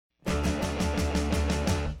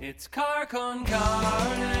It's car con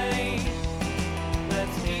carne.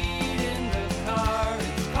 Let's eat in the car.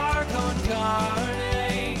 It's car con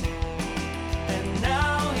carne. And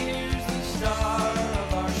now here's the star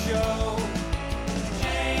of our show,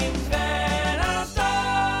 James Van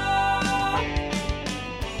Alstyne.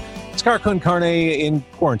 It's car con carne in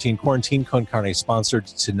quarantine. Quarantine con carne sponsored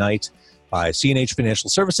tonight by C&H Financial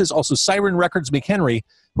Services. Also Siren Records McHenry,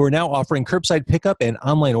 who are now offering curbside pickup and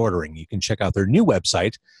online ordering. You can check out their new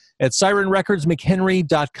website at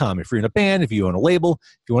sirenrecordsmchenry.com. If you're in a band, if you own a label,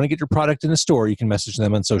 if you want to get your product in a store, you can message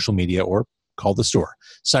them on social media or call the store.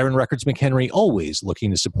 Siren Records McHenry, always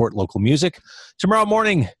looking to support local music. Tomorrow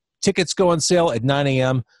morning, tickets go on sale at 9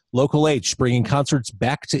 a.m. Local H, bringing concerts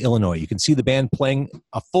back to Illinois. You can see the band playing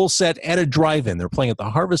a full set at a drive-in. They're playing at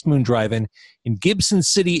the Harvest Moon Drive-In in Gibson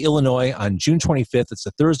City, Illinois on June 25th. It's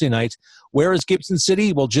a Thursday night. Where is Gibson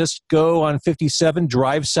City? We'll just go on 57,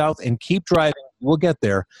 drive south, and keep driving. We'll get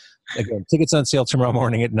there. Again, tickets on sale tomorrow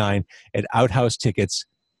morning at 9 at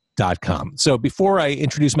outhousetickets.com. So before I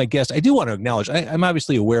introduce my guest, I do want to acknowledge, I'm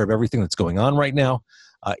obviously aware of everything that's going on right now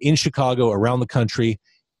in Chicago, around the country.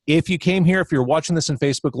 If you came here, if you're watching this on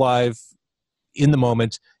Facebook Live in the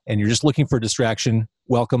moment and you're just looking for a distraction,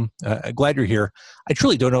 welcome. Glad you're here. I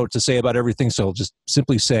truly don't know what to say about everything, so I'll just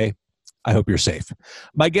simply say, I hope you're safe.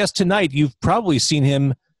 My guest tonight, you've probably seen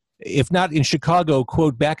him, if not in Chicago,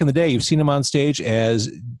 quote, back in the day, you've seen him on stage as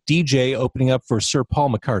DJ opening up for Sir Paul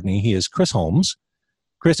McCartney. He is Chris Holmes.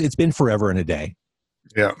 Chris, it's been forever and a day.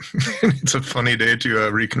 Yeah, it's a funny day to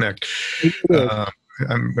reconnect.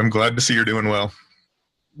 I'm glad to see you're doing well.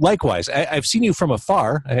 Likewise, I've seen you from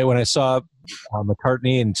afar. When I saw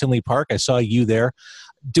McCartney in Tinley Park, I saw you there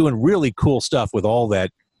doing really cool stuff with all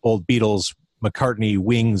that old Beatles, McCartney,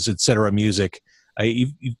 Wings, etc. music.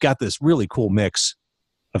 You've got this really cool mix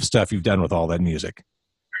of stuff you've done with all that music.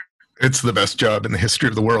 It's the best job in the history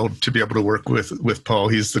of the world to be able to work with Paul.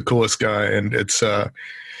 He's the coolest guy, and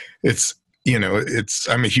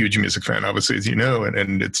I'm a huge music fan, obviously, as you know,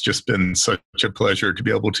 and it's just been such a pleasure to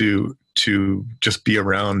be able to just be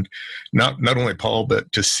around not only Paul, but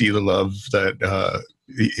to see the love that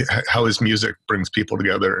how his music brings people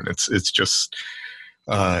together, and it's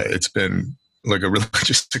been like a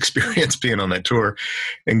religious experience being on that tour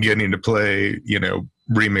and getting to play,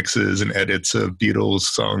 remixes and edits of Beatles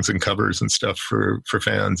songs and covers and stuff for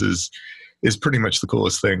fans is pretty much the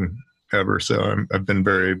coolest thing ever. So I've been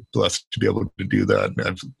very blessed to be able to do that.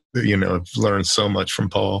 And I've learned so much from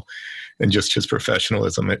Paul and just his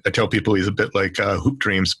professionalism. I tell people he's a bit like Hoop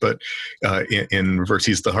Dreams, but in reverse,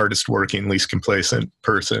 he's the hardest working, least complacent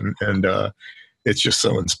person. And it's just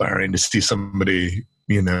so inspiring to see somebody,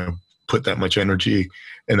 put that much energy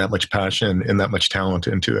and that much passion and that much talent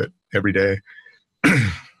into it every day.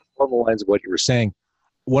 Along the lines of what you were saying,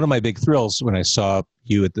 one of my big thrills when I saw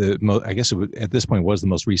you at at this point was the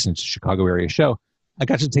most recent Chicago area show, I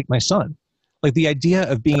got to take my son. Like the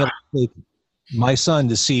idea of being able to take my son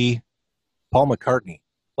to see Paul McCartney.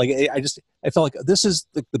 Like I felt like this is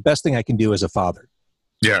the best thing I can do as a father.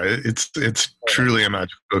 Yeah, it's truly a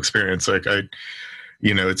magical experience. Like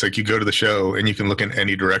it's like you go to the show and you can look in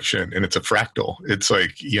any direction and it's a fractal. It's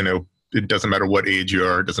like, it doesn't matter what age you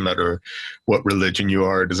are. It doesn't matter what religion you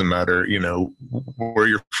are. It doesn't matter, where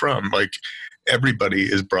you're from. Like everybody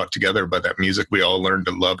is brought together by that music. We all learn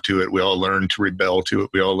to love to it. We all learn to rebel to it.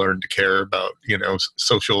 We all learn to care about,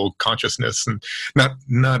 social consciousness and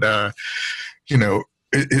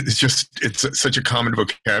it's such a common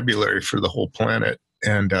vocabulary for the whole planet.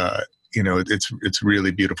 And, it's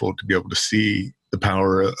really beautiful to be able to see the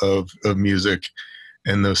power of music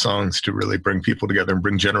and those songs to really bring people together and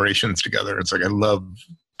bring generations together. It's like I love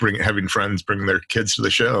having friends bring their kids to the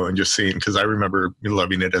show and just seeing, because I remember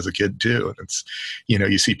loving it as a kid too. And it's,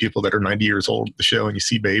 you see people that are 90 years old at the show and you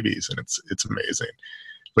see babies and it's amazing.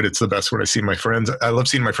 But it's the best when I see my friends. I love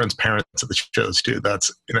seeing my friends' parents at the shows too.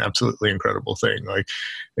 That's an absolutely incredible thing.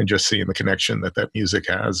 And just seeing the connection that music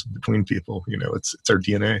has between people, it's our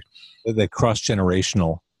DNA. The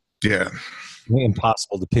cross-generational. Yeah.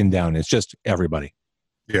 Impossible to pin down. It's just everybody.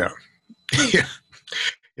 Yeah.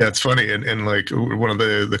 Yeah, it's funny. And like one of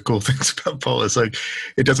the cool things about Paul is like,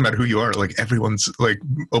 it doesn't matter who you are. Like everyone's like,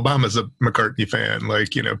 Obama's a McCartney fan,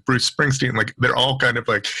 like, Bruce Springsteen, like they're all kind of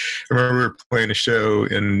like, I remember we were playing a show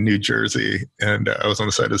in New Jersey and I was on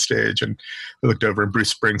the side of the stage and I looked over and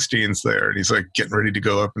Bruce Springsteen's there and he's like getting ready to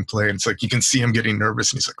go up and play. And it's like, you can see him getting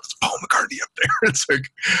nervous and he's like, it's Paul McCartney up there. It's like,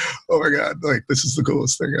 oh my God, like this is the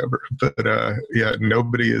coolest thing ever. But yeah,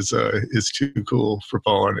 nobody is too cool for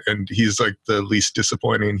Paul. And he's like the least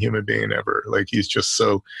disappointing human being ever. Like he's just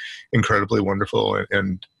so incredibly wonderful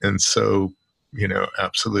and so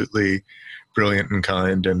absolutely brilliant and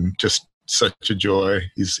kind and just such a joy.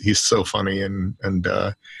 He's so funny and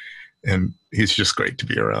he's just great to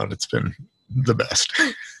be around. It's been the best.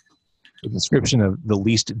 The description of the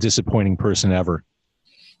least disappointing person ever.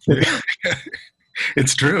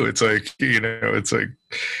 It's true. It's like, it's like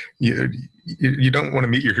you don't want to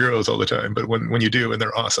meet your heroes all the time, but when you do and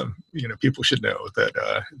they're awesome, people should know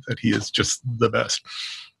that he is just the best.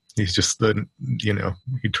 He's just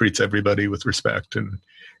he treats everybody with respect and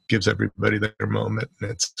gives everybody their moment,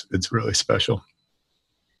 and it's really special.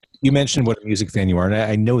 You mentioned what a music fan you are, and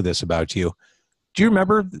I know this about you. Do you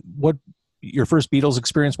remember what your first Beatles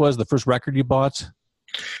experience was, the first record you bought?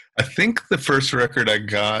 I think the first record I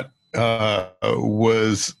got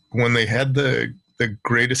was when they had the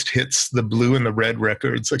greatest hits, the blue and the red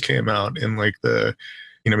records that came out in like the,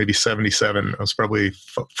 maybe 77. I was probably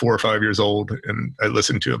 4 or 5 years old, and I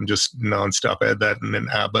listened to them just nonstop. I had that and an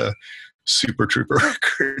ABBA Super Trooper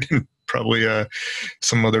record and probably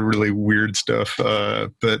some other really weird stuff.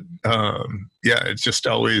 But it's just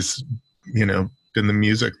always, been the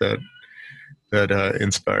music that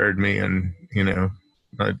inspired me. And,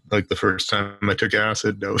 like the first time I took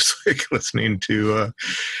acid, I was like listening to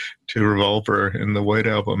Revolver and the White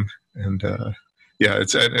Album. And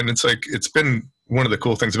it's been one of the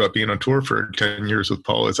cool things about being on tour for 10 years with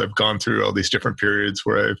Paul is I've gone through all these different periods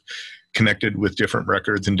where I've connected with different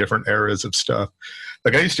records and different eras of stuff.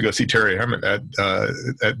 Like I used to go see Terry Hammond at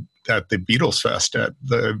the Beatles Fest at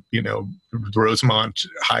the Rosemont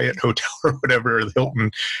Hyatt Hotel or whatever, the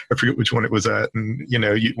Hilton. I forget which one it was at. And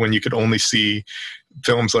when you could only see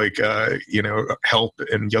films like Help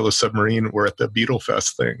and Yellow Submarine were at the Beatle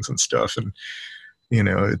Fest things and stuff. And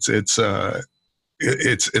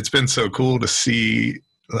it's been so cool to see,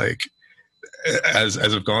 like, as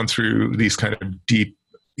I've gone through these kind of deep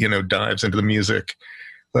dives into the music,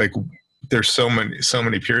 like there's so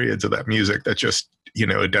many periods of that music that just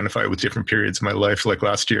identify with different periods of my life. Like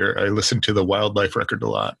last year I listened to the Wildlife record a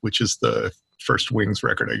lot, which is the first Wings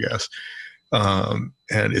record, I guess.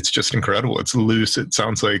 And it's just incredible. It's loose. It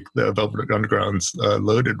sounds like the Velvet Underground's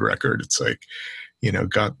Loaded record. It's like,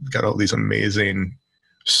 got all these amazing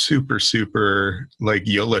super like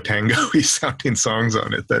Yola Tango-y sounding songs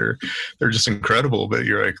on it that they're just incredible. But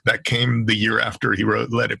you're like, that came the year after he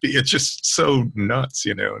wrote Let It Be. It's just so nuts,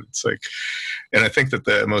 It's like, and I think that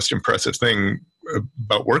the most impressive thing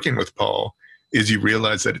about working with Paul is you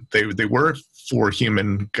realize that they were 4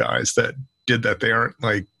 human guys that did that. They aren't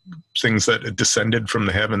like things that descended from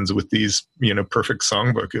the heavens with these perfect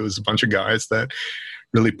songbook. It was a bunch of guys that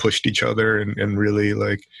really pushed each other and really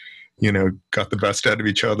like got the best out of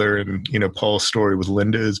each other. And, Paul's story with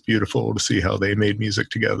Linda is beautiful to see how they made music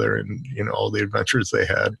together and, all the adventures they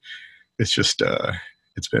had. It's just,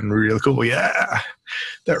 it's been really cool. Yeah.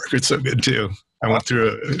 That record's so good too. I went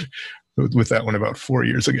through with that one about 4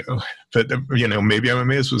 years ago, but Maybe I'm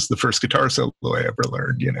Amazed was the first guitar solo I ever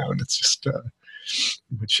learned, and it's just,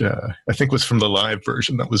 which I think was from the live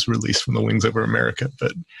version that was released from the Wings Over America.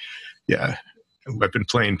 But yeah, I've been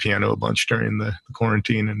playing piano a bunch during the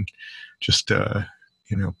quarantine and just,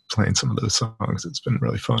 playing some of those songs. It's been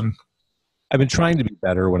really fun. I've been trying to be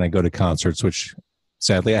better when I go to concerts, which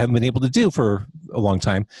sadly I haven't been able to do for a long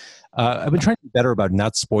time. I've been trying to be better about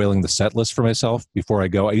not spoiling the set list for myself before I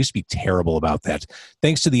go. I used to be terrible about that.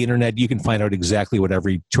 Thanks to the internet, you can find out exactly what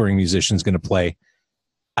every touring musician is going to play.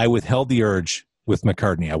 I withheld the urge with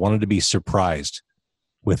McCartney. I wanted to be surprised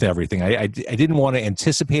with everything. I didn't want to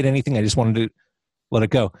anticipate anything. I just wanted to let it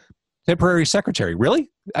go. Temporary secretary, really?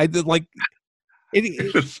 I did like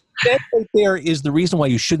it. That right there is the reason why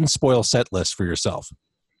you shouldn't spoil set lists for yourself.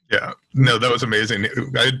 Yeah, no, that was amazing.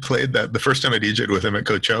 I had played that the first time I DJ'd with him at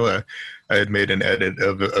Coachella. I had made an edit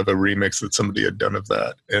of a remix that somebody had done of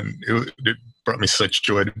that, and it brought me such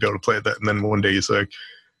joy to be able to play that. And then one day he's like,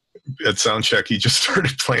 at soundcheck, he just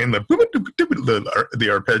started playing the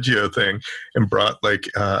arpeggio thing, and brought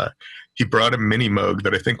he brought a mini Moog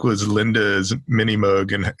that I think was Linda's mini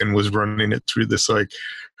Moog, and was running it through this like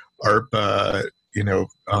ARP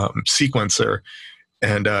sequencer.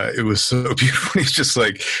 And it was so beautiful. He's just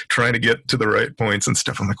like trying to get to the right points and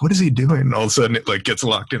stuff. I'm like, what is he doing? And all of a sudden it like gets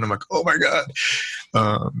locked in. I'm like, oh my God.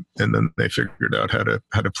 And then they figured out how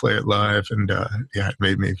to play it live. And it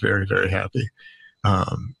made me very, very happy.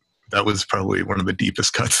 That was probably one of the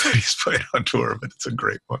deepest cuts that he's played on tour, but it's a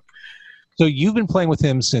great one. So you've been playing with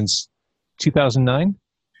him since 2009?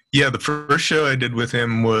 Yeah, the first show I did with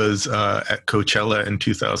him was at Coachella in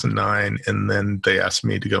 2009. And then they asked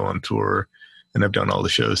me to go on tour. And I've done all the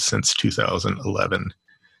shows since 2011.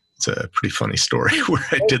 It's a pretty funny story where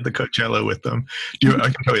I did the Coachella with them. I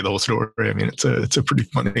can tell you the whole story. I mean, it's a pretty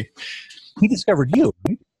funny. He discovered you,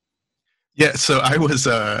 right? Yeah, so I was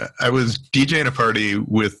DJing a party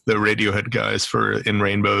with the Radiohead guys for In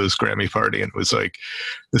Rainbow's Grammy party, and it was like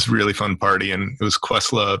this really fun party, and it was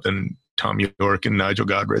Questlove and Tom York and Nigel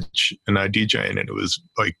Godrich and I DJing, and it was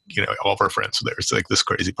like, you know, all of our friends were there. It's like this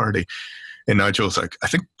crazy party, and Nigel was like, I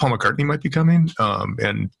think Paul McCartney might be coming,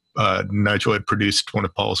 and Nigel had produced one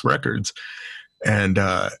of Paul's records, and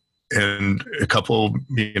a couple,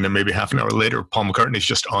 you know, maybe half an hour later, Paul McCartney's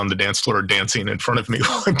just on the dance floor dancing in front of me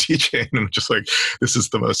while I'm DJing. And I'm just like, this is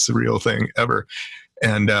the most surreal thing ever.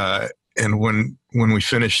 And when we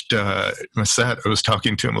finished my set, I was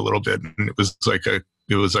talking to him a little bit, and it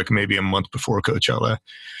was like maybe a month before Coachella.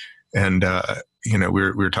 And, you know, we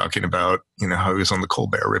were talking about, you know, how he was on the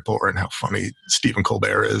Colbert Report and how funny Stephen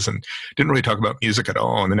Colbert is, and didn't really talk about music at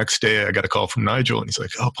all. And the next day I got a call from Nigel, and he's like,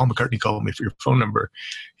 oh, Paul McCartney called me for your phone number.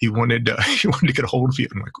 He wanted to get a hold of you.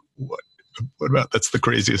 I'm like, what about, that's the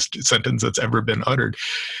craziest sentence that's ever been uttered.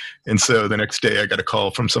 And so the next day I got a call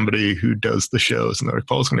from somebody who does the shows, and they're like,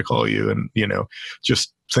 Paul's going to call you, and, you know,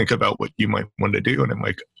 just think about what you might want to do. And I'm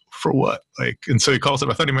like, for what? Like, and so he calls up.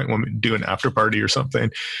 I thought he might want me to do an after party or something.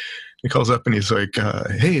 He calls up and he's like,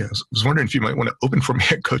 hey, I was wondering if you might want to open for me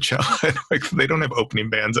at Coachella. And like, they don't have opening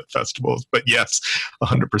bands at festivals, but yes,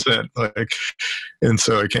 100%. Like, and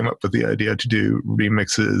so I came up with the idea to do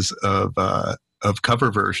remixes of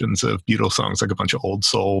cover versions of Beatles songs, like a bunch of old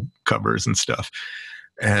soul covers and stuff.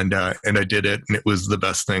 And I did it, and it was the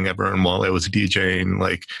best thing ever. And while I was DJing,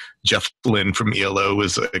 like, Jeff Lynne from ELO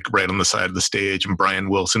was like right on the side of the stage, and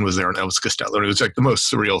Brian Wilson was there, and Elvis Costello. And it was like the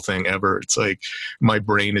most surreal thing ever. It's like my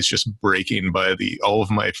brain is just breaking by all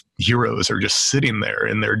of my heroes are just sitting there,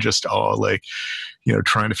 and they're just all like, you know,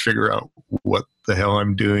 trying to figure out what the hell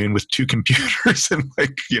I'm doing with two computers and,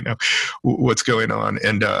 like, you know, what's going on.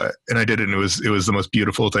 And I did it, and it was the most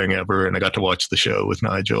beautiful thing ever. And I got to watch the show with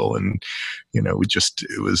Nigel, and, you know,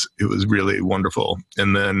 it was really wonderful.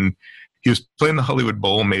 And then he was playing the Hollywood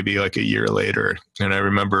Bowl maybe like a year later. And I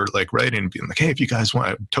remember like writing and being like, hey, if you guys want,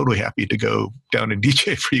 I'm totally happy to go down and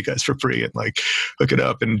DJ for you guys for free and like hook it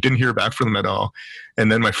up, and didn't hear back from them at all.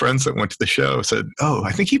 And then my friends that went to the show said, oh,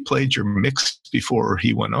 I think he played your mix before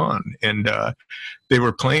he went on. And they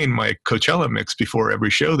were playing my Coachella mix before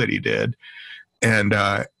every show that he did. And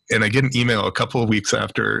I get an email a couple of weeks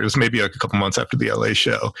after, it was maybe like a couple months after the LA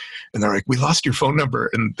show, and they're like, we lost your phone number.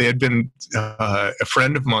 And they had been, a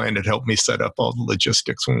friend of mine had helped me set up all the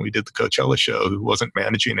logistics when we did the Coachella show, who wasn't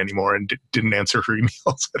managing anymore and didn't answer her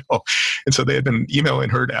emails at all. And so they had been emailing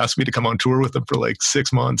her to ask me to come on tour with them for like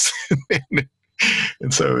 6 months.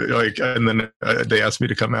 And so like, and then they asked me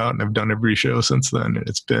to come out, and I've done every show since then. And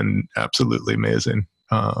it's been absolutely amazing.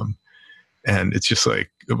 And it's just like,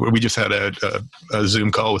 we just had a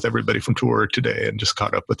Zoom call with everybody from tour today and just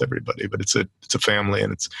caught up with everybody. But it's a family,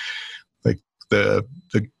 and it's like the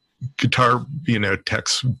guitar, you know,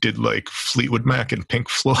 techs did like Fleetwood Mac and Pink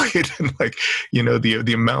Floyd, and like, you know,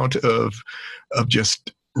 the amount of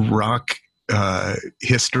just rock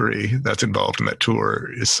history that's involved in that tour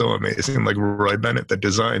is so amazing. Like Roy Bennett that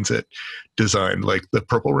designed like the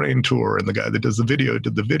Purple Rain tour, and the guy that does the video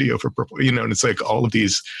did the video for Purple, you know, and it's like all of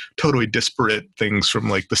these totally disparate things from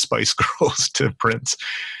like the Spice Girls to Prince.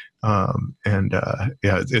 Yeah,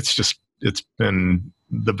 it's been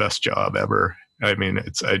the best job ever. I mean,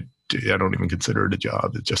 I don't even consider it a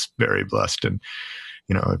job. It's just very blessed. And,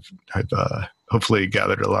 you know, I've hopefully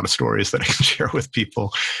gathered a lot of stories that I can share with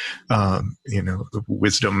people. You know, the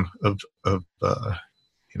wisdom of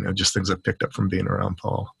you know, just things I've picked up from being around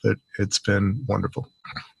Paul. But it's been wonderful.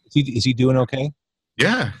 Is he doing okay?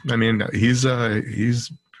 Yeah, I mean, he's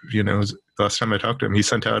you know, the last time I talked to him, he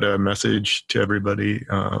sent out a message to everybody,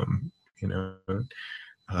 you know,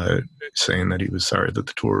 saying that he was sorry that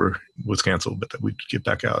the tour was canceled, but that we'd get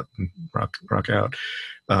back out and rock out.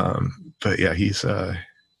 But yeah, he's a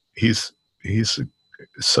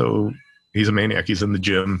maniac. He's in the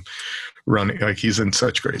gym running, like he's in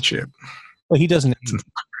such great shape. Well, he doesn't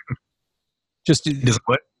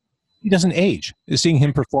he doesn't age. Seeing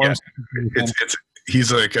him perform, yeah,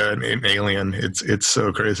 he's like an alien. It's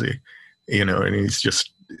so crazy, you know. And he's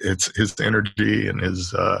just, it's his energy and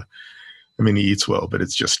his. I mean, he eats well, but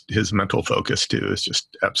it's just his mental focus too is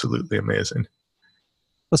just absolutely amazing.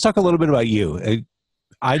 Let's talk a little bit about you.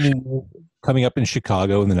 I knew coming up in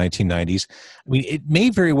Chicago in the 1990s. I mean, it may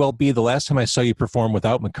very well be the last time I saw you perform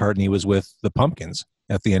without McCartney was with the Pumpkins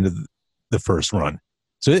at the end of the first run.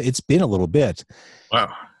 So it's been a little bit.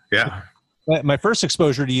 Wow. Yeah. My first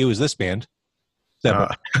exposure to you is this band.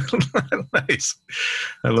 Nice.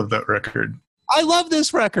 I love that record. I love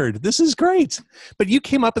this record. This is great. But you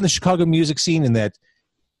came up in the Chicago music scene in that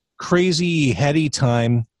crazy, heady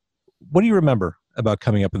time. What do you remember about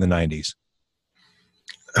coming up in the 90s?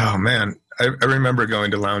 Oh man, I remember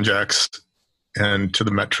going to Lounge X and to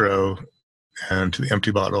the Metro and to the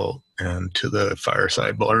Empty Bottle and to the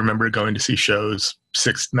Fireside Bowl. I remember going to see shows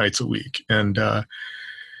 6 nights a week, and I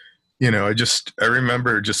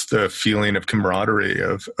remember just the feeling of camaraderie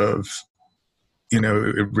of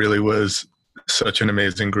it really was such an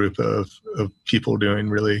amazing group of people doing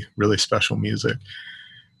really, really special music.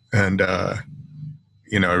 And, I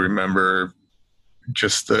remember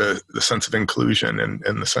just the sense of inclusion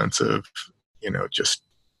and the sense of, just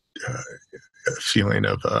a feeling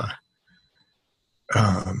of,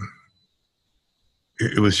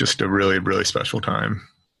 it was just a really, really special time.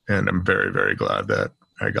 And I'm very, very glad that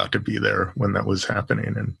I got to be there when that was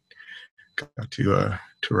happening and got to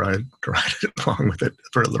ride it along with it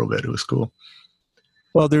for a little bit. It was cool.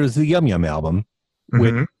 Well, there's the Yum Yum album,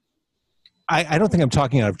 which I don't think I'm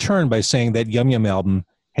talking out of turn by saying that Yum Yum album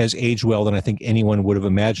has aged well than I think anyone would have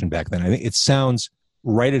imagined back then. I think it sounds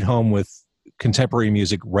right at home with contemporary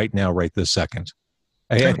music right now, right this second.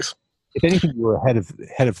 Thanks. If anything, you were ahead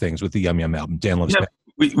of things with the Yum Yum album. Dan Loves Patty.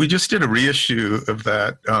 We just did a reissue of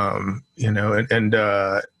that,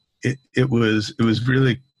 it was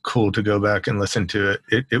really cool to go back and listen to it.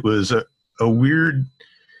 It was a weird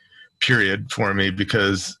period for me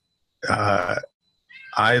because I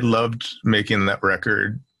loved making that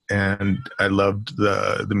record, and I loved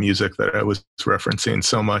the music that I was referencing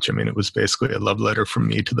so much. I mean, it was basically a love letter from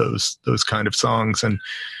me to those kind of songs, and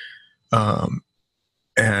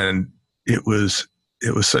it was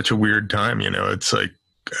such a weird time. It's like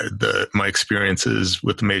my experiences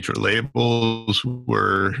with major labels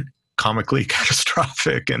were comically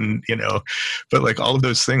catastrophic, and but like all of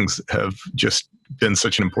those things have just been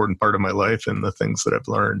such an important part of my life, and the things that I've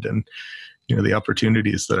learned, and the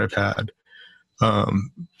opportunities that I've had.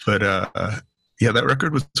 That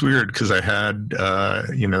record was weird because I had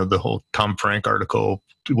the whole Tom Frank article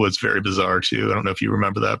was very bizarre too. I don't know if you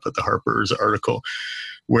remember that, but the Harper's article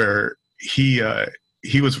where he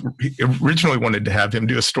originally wanted to have him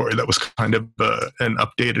do a story that was kind of an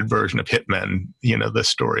updated version of Hitmen, the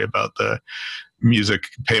story about the music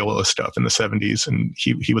payola stuff in the 70s. And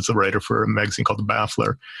he was the writer for a magazine called The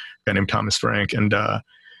Baffler, a guy named Thomas Frank. And,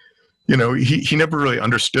 he never really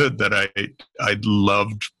understood that I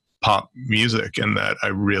loved pop music, and that I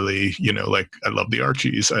really, I love the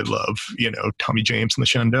Archies. I love, Tommy James and the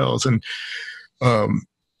Shondells. And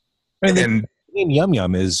the name Yum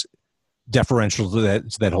Yum is deferential to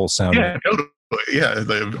that whole sound. Yeah, totally. Yeah,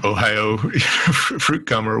 the Ohio fruit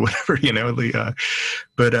gum or whatever, and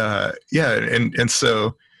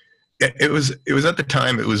so it was at the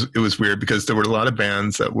time it was weird because there were a lot of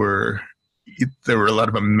bands there were a lot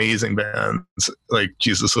of amazing bands like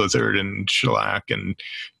Jesus Lizard and Shellac and,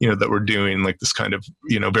 that were doing like this kind of,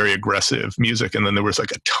 very aggressive music. And then there was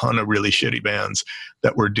like a ton of really shitty bands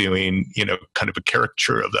that were doing, kind of a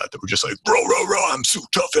caricature of that were just like, row, I'm so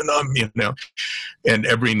tough and I'm, and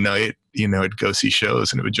every night, I'd go see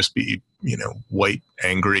shows and it would just be, white,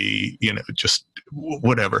 angry, just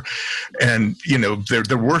whatever. And,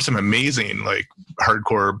 there were some amazing like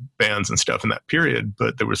hardcore bands and stuff in that period,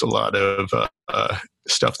 but there was a lot of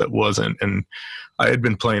stuff that wasn't. And I had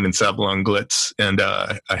been playing in Savalon Glitz, and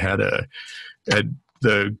I had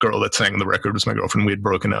the girl that sang the record was my girlfriend. We had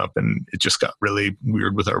broken up, and it just got really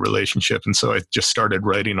weird with our relationship. And so I just started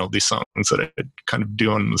writing all these songs that I would kind of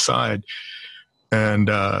do on the side. And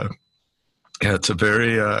it's a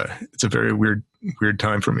very weird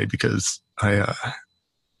time for me because I've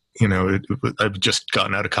just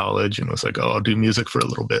gotten out of college and was like, oh, I'll do music for a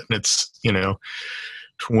little bit. And it's,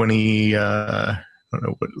 24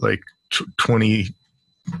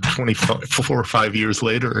 or 5 years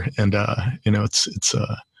later. And, it's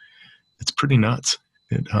pretty nuts.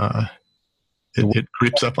 It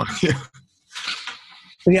creeps up on you.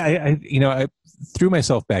 Yeah. I threw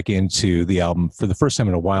myself back into the album for the first time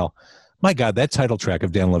in a while. My God, that title track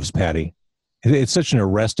of Dan Loves Patty. It's such an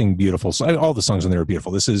arresting, beautiful song. All the songs on there are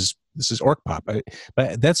beautiful. This is Orc Pop,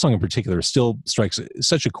 but that song in particular still strikes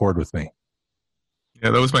such a chord with me.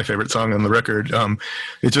 Yeah, that was my favorite song on the record.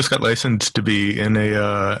 It just got licensed to be in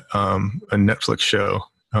a Netflix show,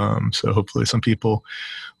 so hopefully some people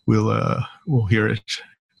will hear it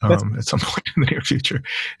at some point in the near future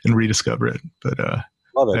and rediscover it. But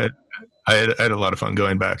love it. I had a lot of fun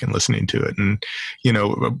going back and listening to it, and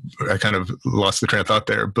I kind of lost the train of thought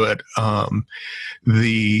there. But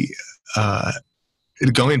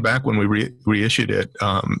going back when we reissued it,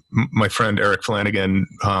 my friend Eric Flanagan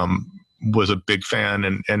was a big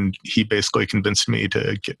fan, and he basically convinced me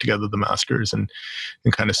to get together the masters and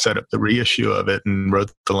kind of set up the reissue of it and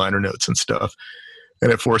wrote the liner notes and stuff.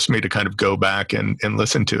 and it forced me to kind of go back and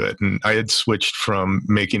listen to it. And I had switched from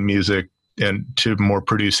making music and to more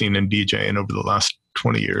producing and DJing over the last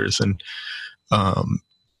 20 years. And,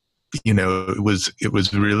 it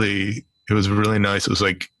was really nice. It was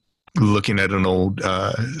like looking at an old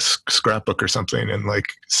scrapbook or something and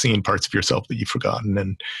like seeing parts of yourself that you've forgotten.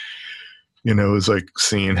 And, it was like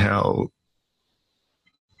seeing how,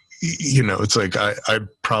 it's like I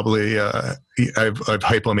probably I've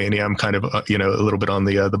hypomania. I'm kind of a little bit on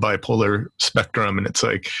the bipolar spectrum, and it's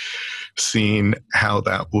like seeing how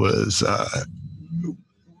that was how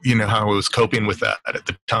I was coping with that at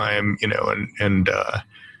the time, and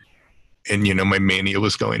my mania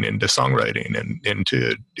was going into songwriting and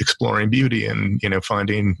into exploring beauty and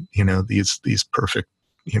finding these perfect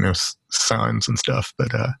sounds and stuff.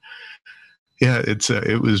 But yeah,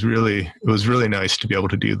 it was really nice to be able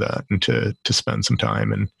to do that and to spend some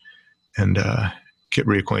time and get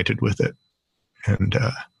reacquainted with it. And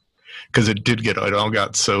because it all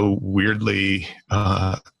got so weirdly,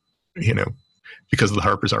 because of the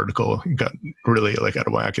Harper's article, it got really like out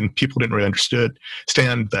of whack, and people didn't really understand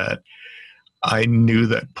that. I knew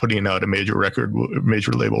that putting out a major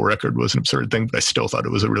label record was an absurd thing, but I still thought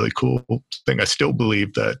it was a really cool thing. I still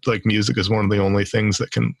believe that like music is one of the only things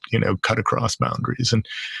that can, cut across boundaries and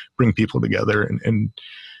bring people together. And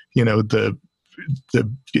the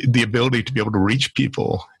ability to be able to reach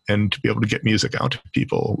people and to be able to get music out to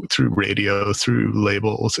people through radio, through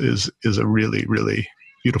labels is a really, really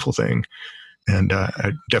beautiful thing. And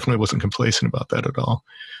I definitely wasn't complacent about that at all.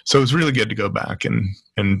 So it was really good to go back and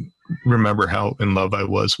remember how in love I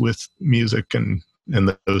was with music and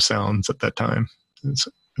those sounds at that time. It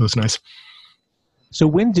was nice. So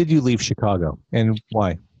when did you leave Chicago and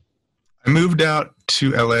why? I moved out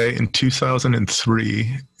to LA in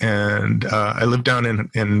 2003, and I lived down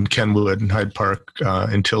in Kenwood in Hyde Park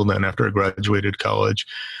until then, after I graduated college.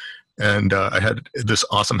 And I had this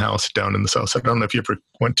awesome house down in the South Side. I don't know if you ever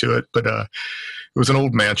went to it, but it was an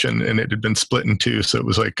old mansion, and it had been split in two. So it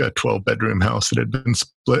was like a 12-bedroom house that had been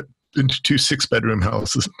split into two 6-bedroom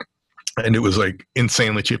houses. And it was like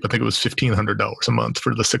insanely cheap. I think it was $1,500 a month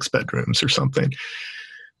for the 6 bedrooms or something.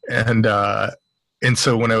 And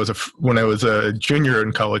so when I was a junior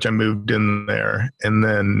in college, I moved in there, and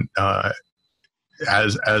then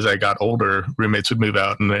as I got older, roommates would move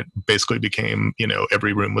out, and it basically became,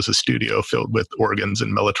 every room was a studio filled with organs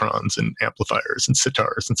and mellotrons and amplifiers and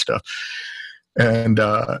sitars and stuff. And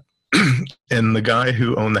and the guy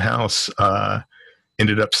who owned the house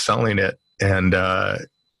ended up selling it, and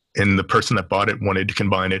the person that bought it wanted to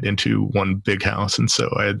combine it into one big house. And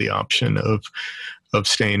so I had the option of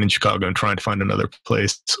staying in Chicago and trying to find another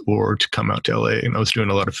place, or to come out to LA. And I was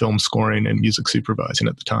doing a lot of film scoring and music supervising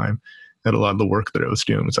at the time. And a lot of the work that I was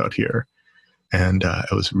doing was out here. And I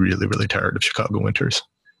was really, really tired of Chicago winters.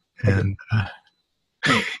 And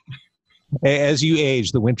as you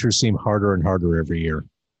age, the winters seem harder and harder every year.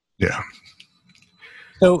 Yeah.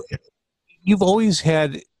 So you've always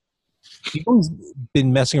been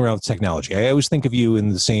messing around with technology. I always think of you in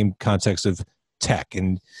the same context of tech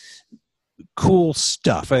and cool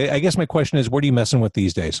stuff. I guess my question is, what are you messing with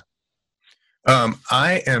these days?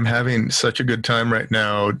 I am having such a good time right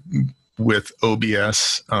now with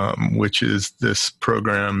OBS, which is this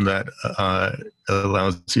program that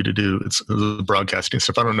allows you to do the broadcasting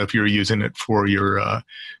stuff. I don't know if you're using it for your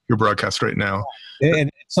broadcast right now.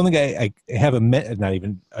 And it's something I have not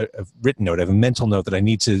even a written note. I have a mental note that I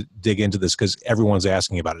need to dig into this because everyone's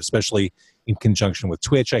asking about it, especially in conjunction with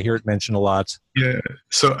Twitch. I hear it mentioned a lot. Yeah.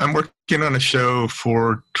 So I'm working on a show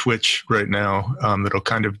for Twitch right now that'll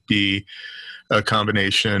kind of be a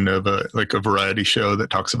combination of a variety show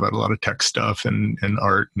that talks about a lot of tech stuff and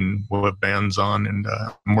art and we'll have bands on. And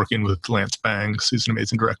I'm working with Lance Bangs, who's an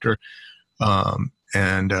amazing director.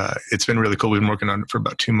 And it's been really cool. We've been working on it for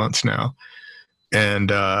about 2 months now.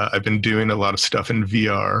 And I've been doing a lot of stuff in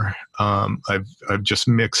VR. I've just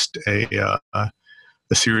mixed a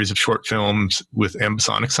series of short films with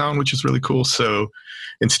ambisonic sound, which is really cool. So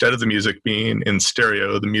instead of the music being in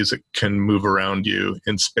stereo, the music can move around you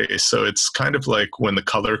in space. So it's kind of like when the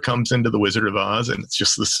color comes into The Wizard of Oz, and it's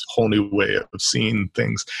just this whole new way of seeing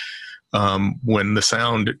things. When the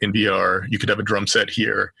sound in VR, you could have a drum set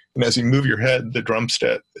here, and as you move your head, the drum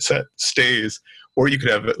set stays. Or you could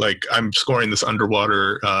have it like, I'm scoring this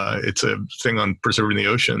underwater, it's a thing on preserving the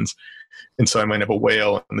oceans. And so I might have a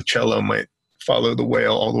whale, and the cello might follow the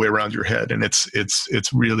whale all the way around your head. And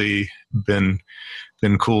it's really been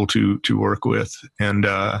cool to work with. And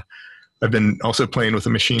I've been also playing with a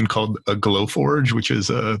machine called a Glowforge, which is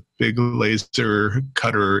a big laser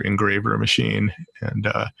cutter engraver machine,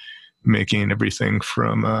 and making everything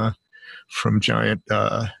from giant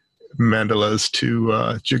mandalas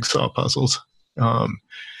to jigsaw puzzles.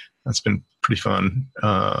 That's been pretty fun.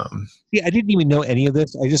 Yeah, I didn't even know any of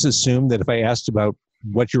this. I just assumed that if I asked about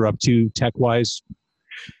what you're up to tech-wise,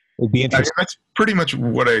 it'd be interesting. That's pretty much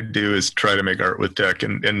what I do, is try to make art with tech.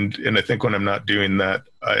 And I think when I'm not doing that,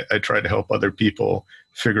 I try to help other people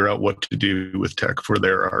figure out what to do with tech for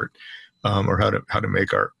their art, or how to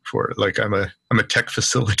make art for it. Like I'm a tech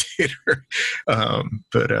facilitator.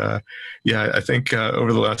 Yeah, I think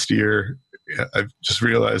over the last year, I've just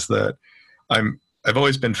realized that I've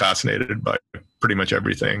always been fascinated by pretty much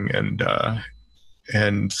everything.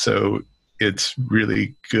 And so it's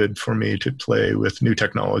really good for me to play with new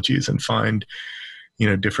technologies and find,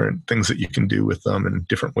 different things that you can do with them and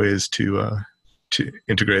different ways to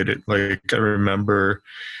integrate it. Like I remember,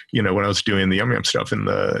 when I was doing the Yum Yum stuff and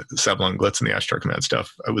the Sablon Glitz and the Ashtar Command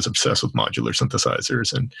stuff, I was obsessed with modular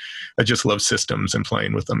synthesizers, and I just love systems and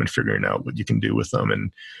playing with them and figuring out what you can do with them.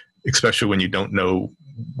 And especially when you don't know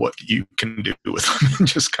what you can do with them, and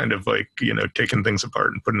just kind of like, taking things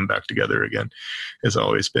apart and putting them back together again has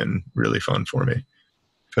always been really fun for me.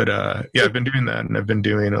 But yeah, I've been doing that, and I've been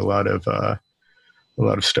doing a lot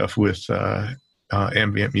of stuff with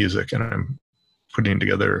ambient music, and I'm putting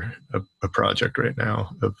together a project right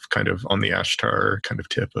now of kind of on the Ashtar kind of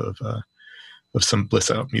tip of some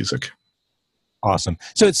bliss out music. Awesome.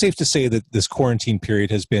 So it's safe to say that this quarantine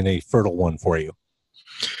period has been a fertile one for you.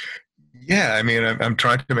 Yeah, I mean, I'm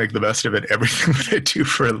trying to make the best of it. Everything that I do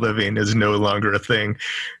for a living is no longer a thing,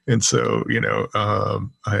 and so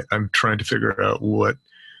I'm trying to figure out what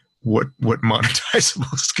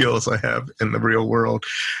monetizable skills I have in the real world.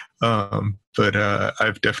 But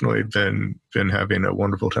I've definitely been having a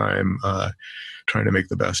wonderful time trying to make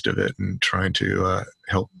the best of it and trying to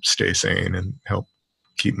help stay sane and help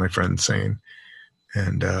keep my friends sane,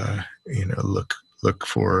 and look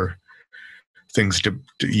for things to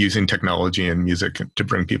using technology and music to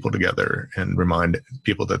bring people together and remind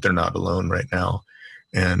people that they're not alone right now.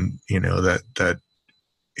 And, that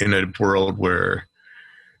in a world where,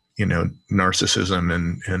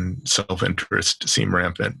 narcissism and self-interest seem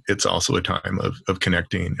rampant, it's also a time of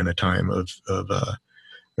connecting, and a time of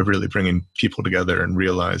really bringing people together and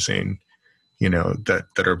realizing, that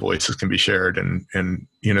our voices can be shared. And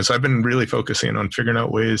so I've been really focusing on figuring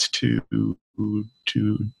out ways to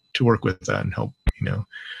work with that and help,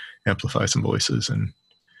 amplify some voices and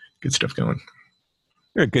get stuff going.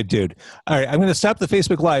 You're a good dude. All right, I'm going to stop the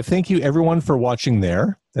Facebook Live. Thank you, everyone, for watching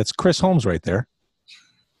there. That's Chris Holmes right there.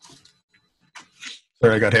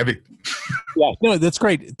 Sorry, I got heavy. Yeah, no, that's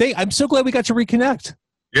great. I'm so glad we got to reconnect.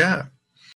 Yeah.